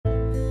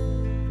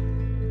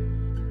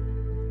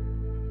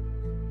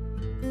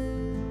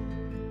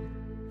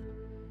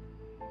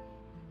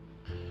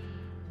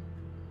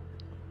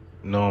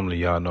Normally,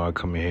 y'all know I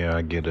come in here,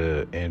 I get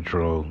a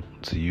intro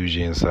to use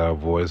your inside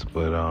voice,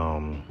 but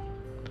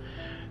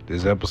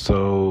this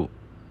episode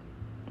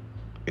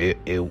it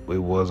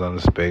was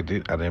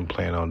unexpected. I didn't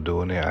plan on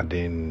doing it. I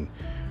didn't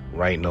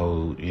write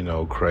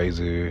no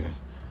crazy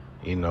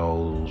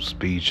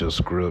speech or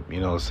script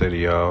say to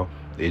y'all.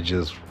 It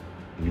just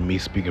me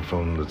speaking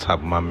from the top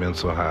of my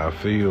mental how I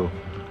feel.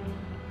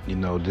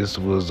 This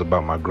was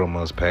about my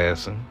grandma's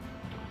passing.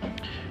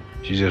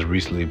 She just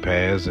recently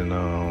passed, and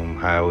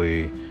how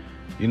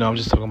I'm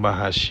just talking about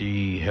how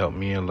she helped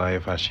me in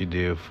life, how she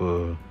did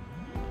for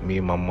me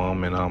and my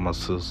mom and all my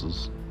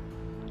sisters,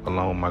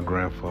 along with my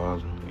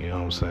grandfather. You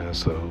know what I'm saying?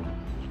 So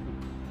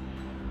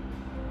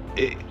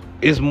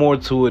it's more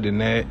to it than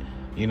that.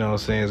 You know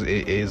what I'm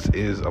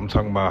saying? I'm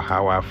talking about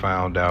how I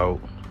found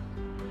out,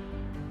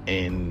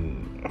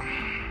 and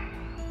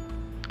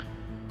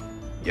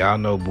y'all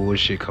know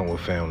bullshit come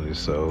with family,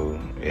 so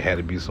it had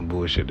to be some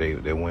bullshit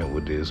that went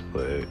with this,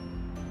 but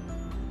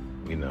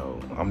I'm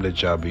gonna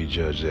let y'all be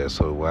judged that.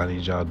 So what I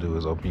need y'all to do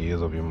is open your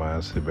ears, open your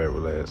mind, sit back,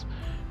 relax,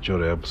 enjoy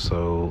the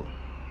episode,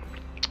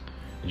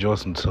 enjoy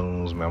some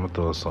tunes, man. I'm gonna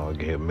throw a song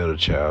in here, Middle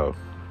Child.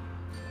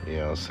 You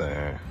know what I'm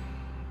saying?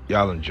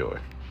 Y'all enjoy.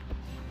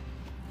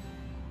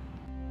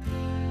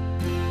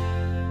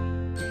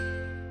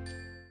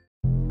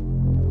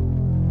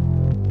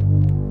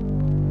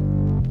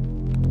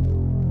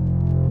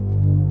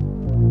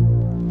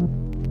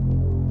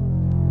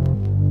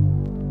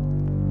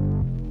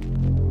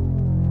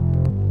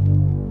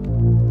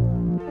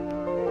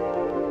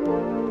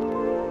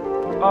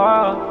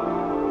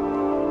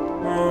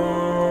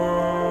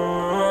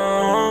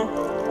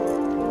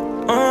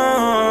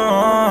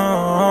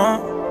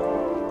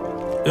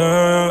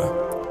 Yeah.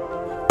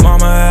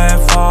 Mama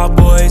had 5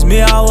 boys,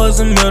 me, I was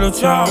a middle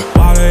child.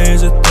 By the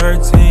age of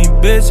 13,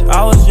 bitch,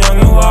 I was young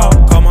and wild.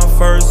 Caught my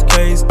first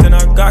case, then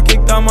I got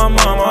kicked out my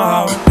mama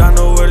house. Got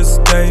nowhere to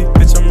stay,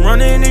 bitch, I'm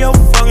running in your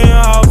fucking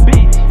house.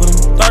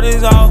 With them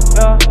 30s out,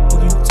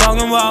 what you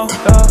talking about?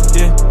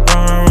 Yeah,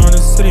 run the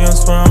city, I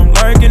swear I'm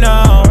lurking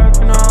out.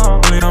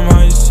 Really, I'm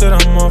on your shit,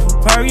 I'm off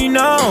a party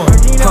now.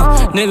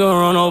 Nigga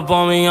run up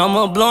on me,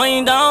 I'ma blow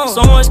him down.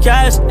 So much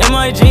cash in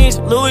my jeans,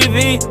 Louis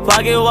V,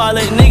 pocket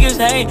wallet. Niggas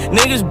hate,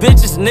 niggas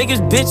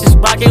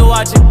bitches, pocket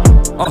watching.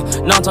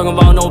 Now I'm talking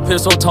about no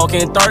pistol,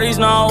 talking 30s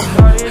now.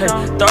 Hey,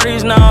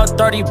 30s now,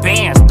 30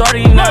 bands,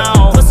 30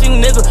 now. Pussy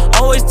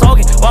nigga always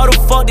talking, why the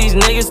fuck these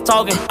niggas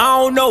talking?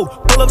 I don't know,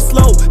 pull up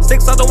slow,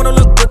 6 I don't wanna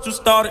look what you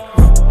started.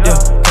 Yeah,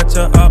 catch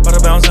her up, by the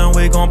bounce and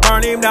we gon'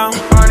 burn him down.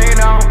 Burn him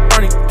down,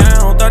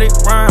 30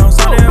 rounds,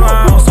 100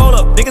 rounds. Hold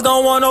up, niggas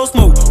don't want no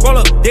smoke. Roll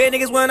up, dead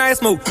niggas when I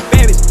smoke.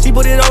 Bad bitch, she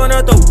put it all in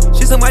her throat.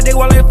 She suck my dick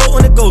while I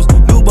float in the ghost.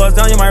 New buzz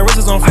down, yeah, my wrist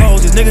is on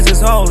froze. These niggas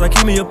is hoes, like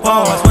keep me a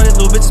pause. I swear these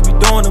little bitches be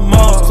doing the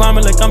most.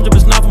 Climbing like I'm drippin'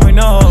 snot from my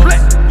nose.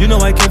 You know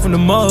I came from the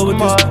mud with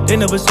this. They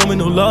never show me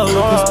no love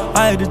with this.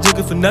 I had to jig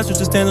it for finesse,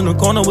 just stand in the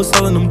corner with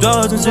selling them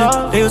drugs and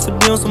shit. They used to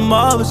be on some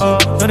other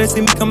shit. Now they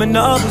see me coming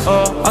up and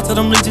shit. I tell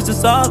them leeches to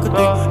suck a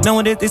dick.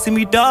 Nowadays they see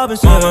me dub and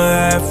shit. Mama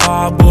had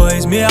 5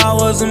 boys, me, I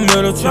was a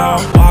middle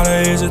child. By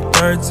the age of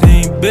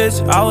 13,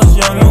 bitch, I was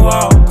young and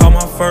wild. Caught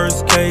my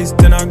first case,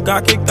 then I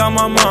got kicked out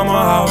my mama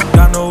house.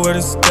 Got nowhere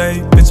to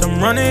stay, bitch,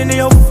 I'm running in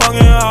your fucking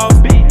house.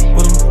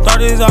 With them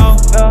 30s out,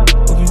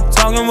 what you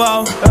talking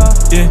about?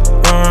 Yeah,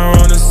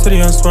 run the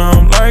city, I swear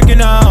I'm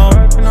lurking out.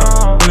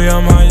 Really,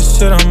 I'm on your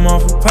shit, I'm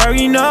off a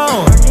party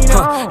now.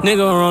 Nigga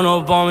run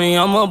up on me,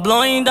 I'ma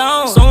blow him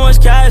down. So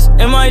much cash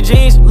in my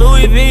jeans,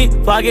 Louis V,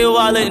 pocket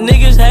wallet.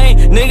 Niggas hate,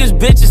 niggas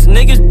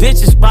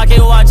bitches, pocket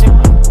watching.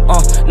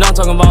 Now I'm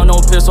talking about no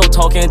pistol,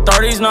 talking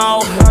 30s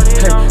now.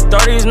 Hey,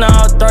 30s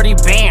now, 30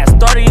 bands,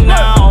 30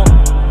 now.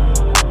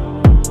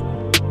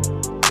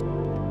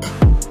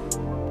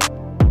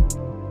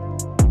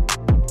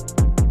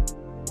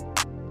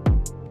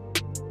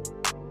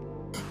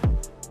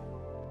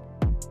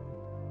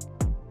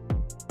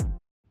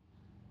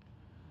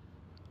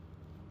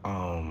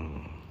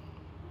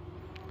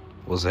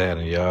 What's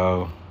happening,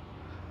 y'all?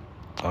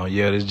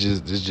 Yeah, this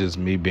just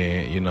me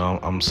being,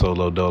 I'm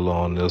solo dolo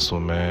on this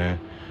one, man.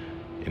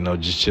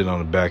 Just chilling on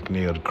the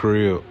balcony of the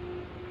crib.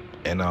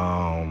 And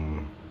a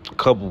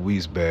couple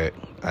weeks back,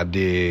 I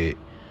did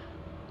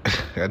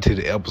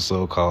an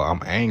episode called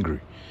 "I'm Angry."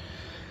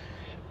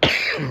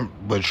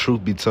 But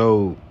truth be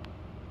told,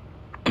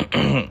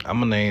 I'm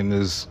gonna name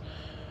this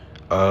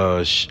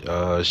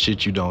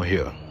 "Shit You Don't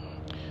Hear."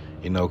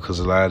 Because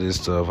a lot of this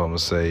stuff I'm going to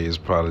say is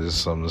probably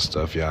just some of the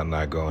stuff y'all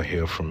not going to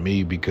hear from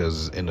me,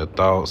 because in the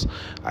thoughts,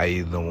 I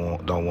either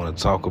don't want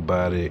to talk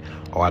about it,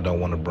 or I don't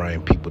want to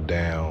bring people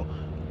down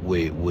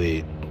with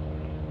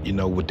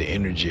the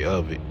energy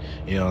of it.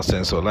 You know what I'm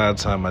saying? So a lot of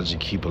time I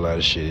just keep a lot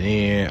of shit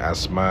in. I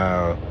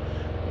smile.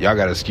 Y'all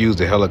got to excuse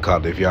the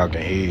helicopter if y'all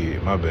can hear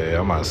it. My bad.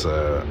 I'm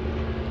outside.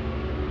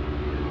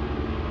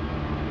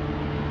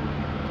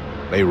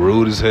 They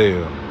rude as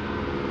hell.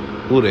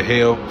 Who the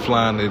hell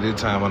flying at this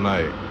time of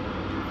night?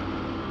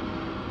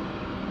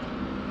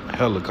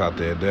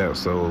 Helicopter at that.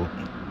 So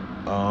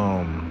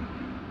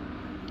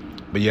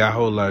but yeah, I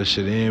hold a lot of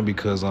shit in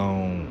because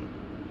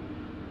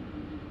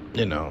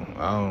I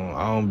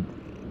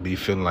don't be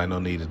feeling like no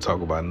need to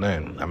talk about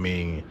nothing. I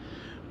mean,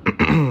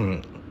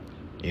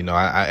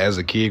 I as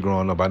a kid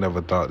growing up, I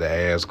never thought to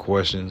ask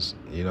questions.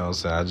 You know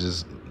what I'm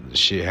saying?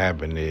 Shit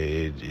happened.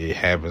 It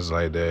happens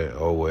like that.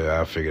 Oh, well,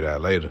 I'll figure it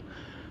out later.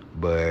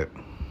 But,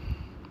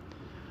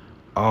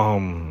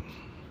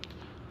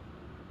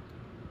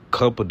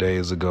 couple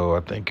days ago,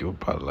 I think it was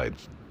probably like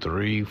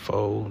three,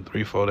 four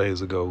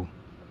days ago,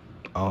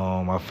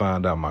 I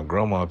found out my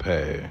grandma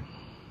passed.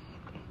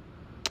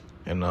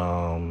 And,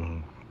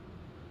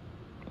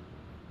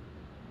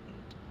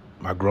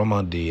 my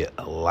grandma did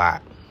a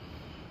lot.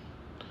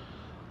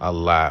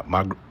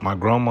 My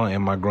grandma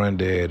and my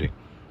granddaddy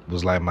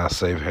was like my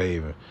safe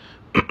haven.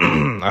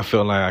 I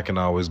feel like I can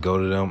always go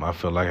to them. I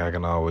feel like I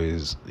can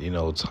always,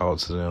 talk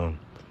to them.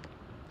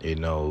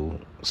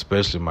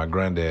 Especially my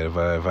granddad.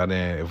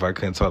 If I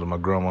couldn't talk to my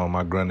grandma,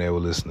 my granddad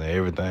would listen to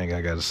everything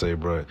I got to say,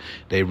 bro.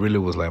 They really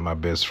was like my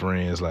best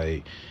friends.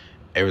 Like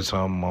every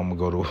time my mama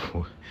go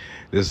to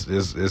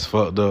this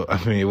fucked up.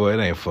 I mean, well,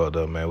 it ain't fucked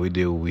up, man. We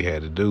did what we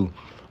had to do.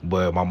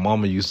 But my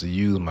mama used to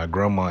use my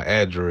grandma's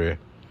address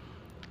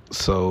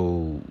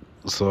so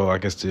I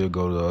can still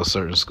go to a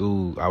certain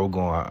school. I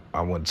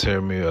went to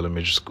Terry Mill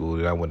Elementary School,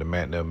 then I went to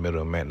Matnell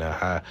Middle and Matnell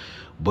High.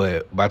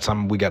 But by the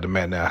time we got to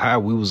Matnell High,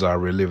 we was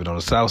already living on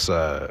the south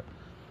side.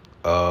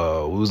 We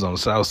was on the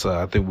south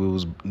side. I think we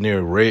was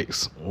near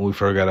Rex when we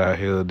first got out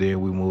here.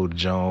 Then we moved to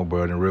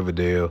Jonesboro and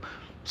Riverdale.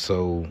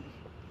 So,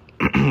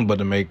 but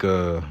to make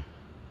I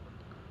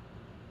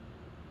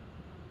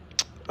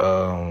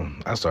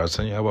started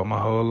telling you about my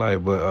whole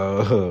life,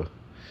 but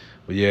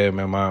yeah,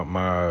 man,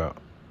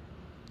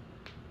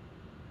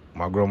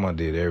 my grandma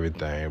did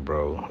everything,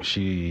 bro.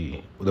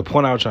 The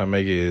point I was trying to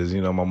make is,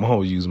 my mom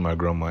was using my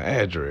grandma's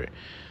address.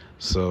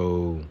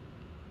 So,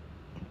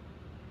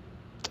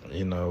 I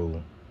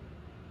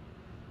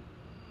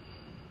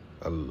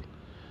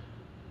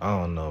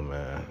don't know,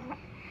 man.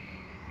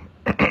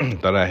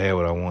 Thought I had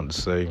what I wanted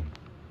to say.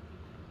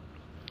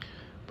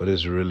 But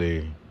it's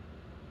really,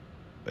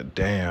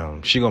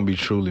 damn, she gonna be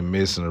truly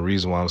missing. The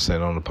reason why I'm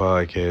saying on the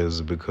podcast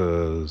is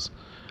because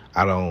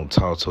I don't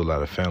talk to a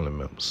lot of family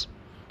members.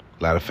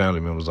 A lot of family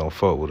members don't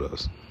fuck with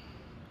us.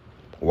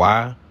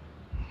 Why?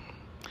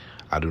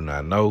 I do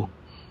not know.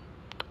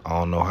 I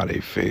don't know how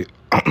they feel.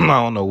 I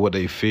don't know what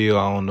they feel.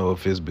 I don't know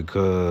if it's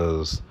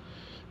because,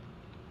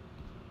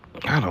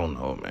 I don't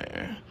know,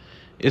 man.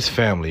 It's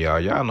family, y'all.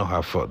 Y'all know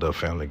how fucked up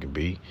family can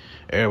be.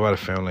 Everybody's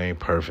family ain't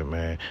perfect,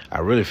 man. I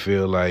really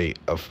feel like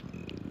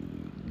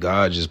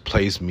God just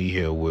placed me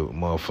here with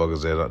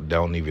motherfuckers that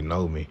don't even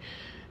know me.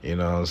 You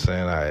know what I'm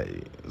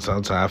saying?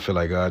 Sometimes I feel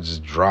like God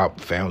just drop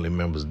family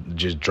members,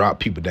 just drop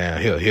people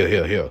down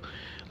here.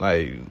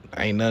 Like,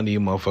 ain't none of you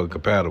motherfuckers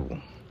compatible.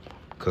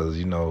 Because,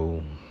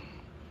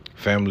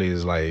 family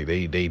is like,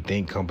 they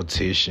think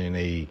competition,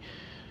 they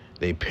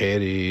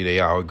petty, they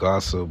all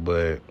gossip,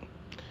 but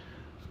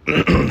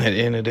at the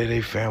end of the day,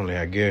 they family,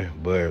 I guess.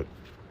 But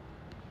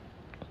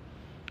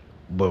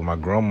my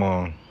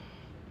grandma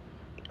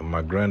and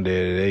my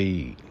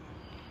granddaddy,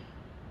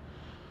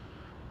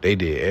 they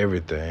did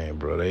everything,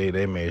 bro.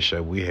 They made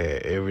sure we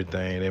had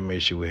everything. They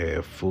made sure we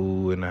had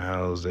food in the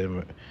house.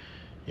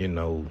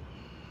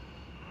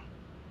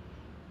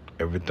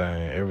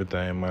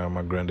 Everything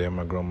my granddad and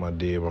my grandma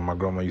did. But my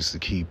grandma used to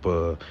keep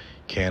a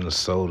can of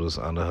sodas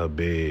under her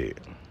bed.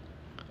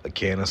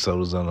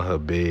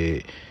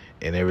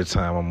 And every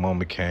time my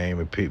mama came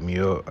and picked me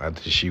up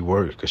after she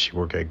worked, because she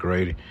worked at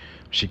Grady,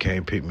 she came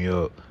and picked me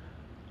up,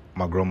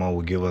 my grandma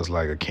would give us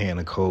like a can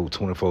of Coke,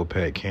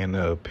 24-pack, can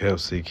of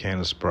Pepsi, can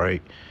of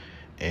Sprite,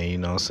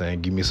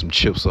 and give me some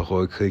Chips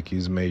Ahoy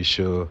cookies, made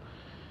sure,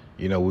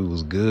 we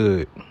was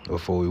good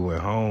before we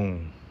went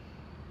home.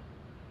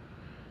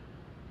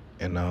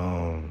 And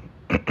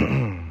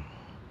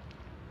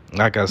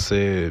like I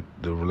said,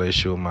 the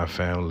relationship with my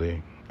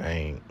family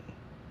ain't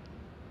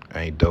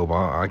dope.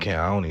 I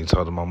don't even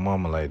talk to my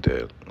mama like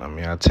that. I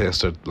mean, I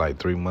texted her like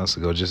 3 months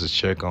ago just to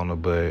check on her,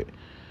 but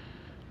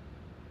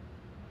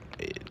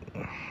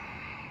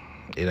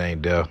it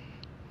ain't there.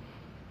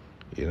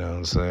 You know what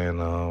I'm saying?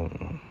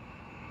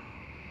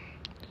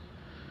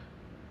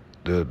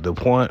 The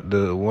point,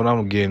 what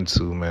I'm getting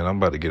to, man, I'm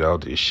about to get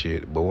out this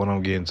shit, but what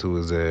I'm getting to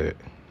is that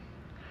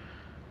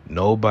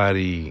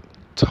nobody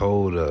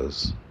told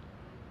us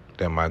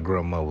that my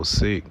grandma was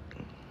sick.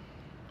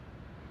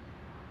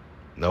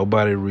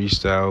 Nobody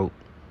reached out.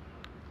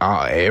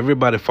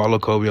 Everybody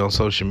followed Kobe on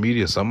social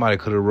media. Somebody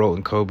could have wrote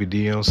in Kobe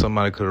DM.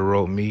 Somebody could have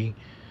wrote me.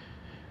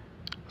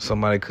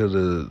 Somebody could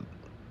have,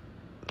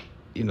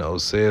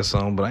 said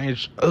something. But I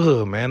ain't.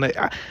 Man,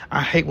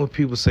 I hate when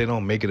people say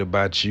don't make it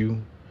about you.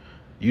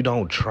 You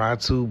don't try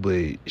to,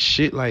 but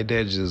shit like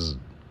that just.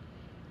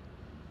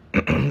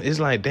 It's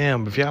like,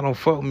 damn, if y'all don't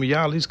fuck with me,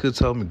 y'all at least could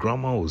tell me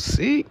grandma was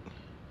sick.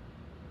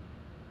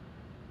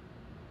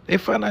 They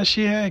found out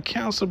she had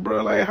cancer,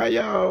 bro. Like, how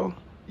y'all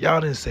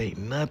didn't say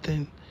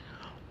nothing,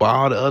 but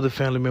all the other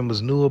family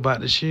members knew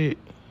about the shit.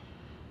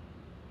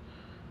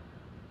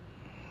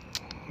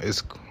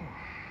 That's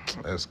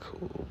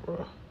cool,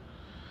 bro.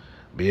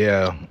 But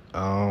yeah,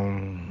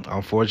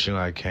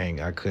 unfortunately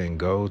I couldn't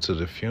go to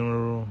the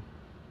funeral.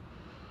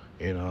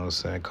 You know what I'm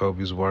saying?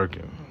 Kobe's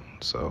working.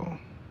 So,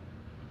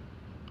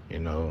 you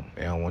know,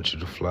 they don't want you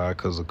to fly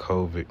because of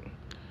COVID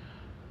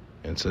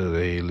until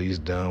they at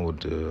least done with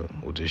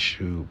the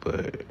shoot.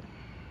 But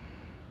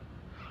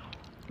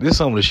this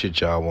some of the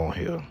shit y'all won't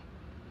hear.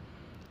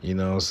 You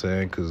know what I'm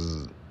saying?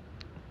 Because,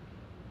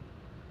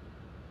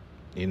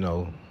 you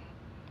know,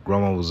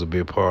 Grandma was a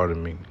big part of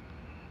me.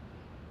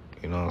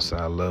 You know what I'm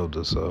saying? I loved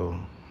her, so,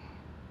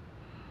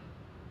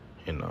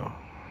 you know.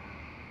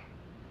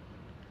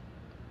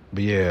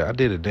 But yeah,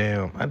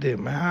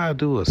 man, how I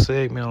do a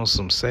segment on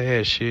some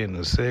sad shit and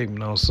a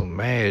segment on some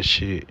mad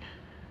shit.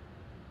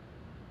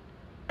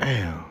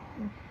 Damn.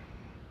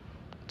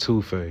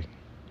 Two-Face.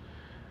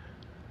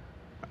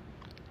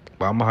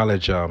 But I'm gonna holler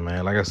at y'all,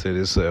 man. Like I said,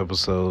 this is an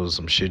episode of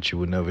some shit you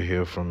would never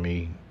hear from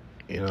me.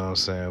 You know what I'm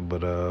saying?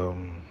 But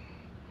I'm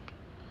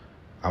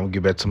gonna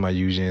get back to my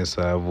usual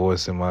inside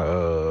voice in my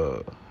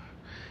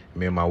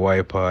me and my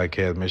wife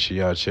podcast. Make sure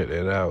y'all check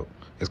that out.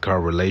 It's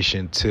called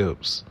Relation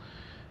Tips.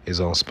 It's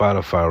on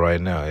Spotify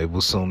right now. It will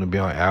soon to be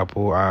on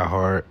Apple,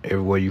 iHeart,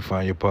 everywhere you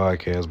find your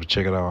podcast. But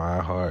check it out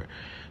on iHeart.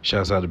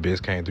 Shouts out to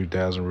Biscayne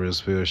 3000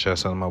 Reelsfield.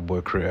 Shouts out to my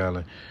boy Chris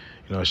Allen.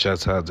 You know,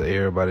 shouts out to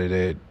everybody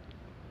that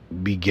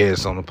be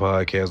guests on the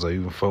podcast or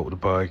even folk with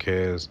the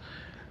podcast.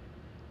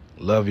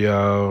 Love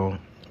y'all.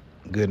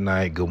 Good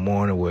night, good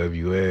morning, wherever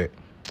you at.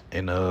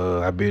 And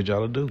I bid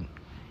y'all adieu.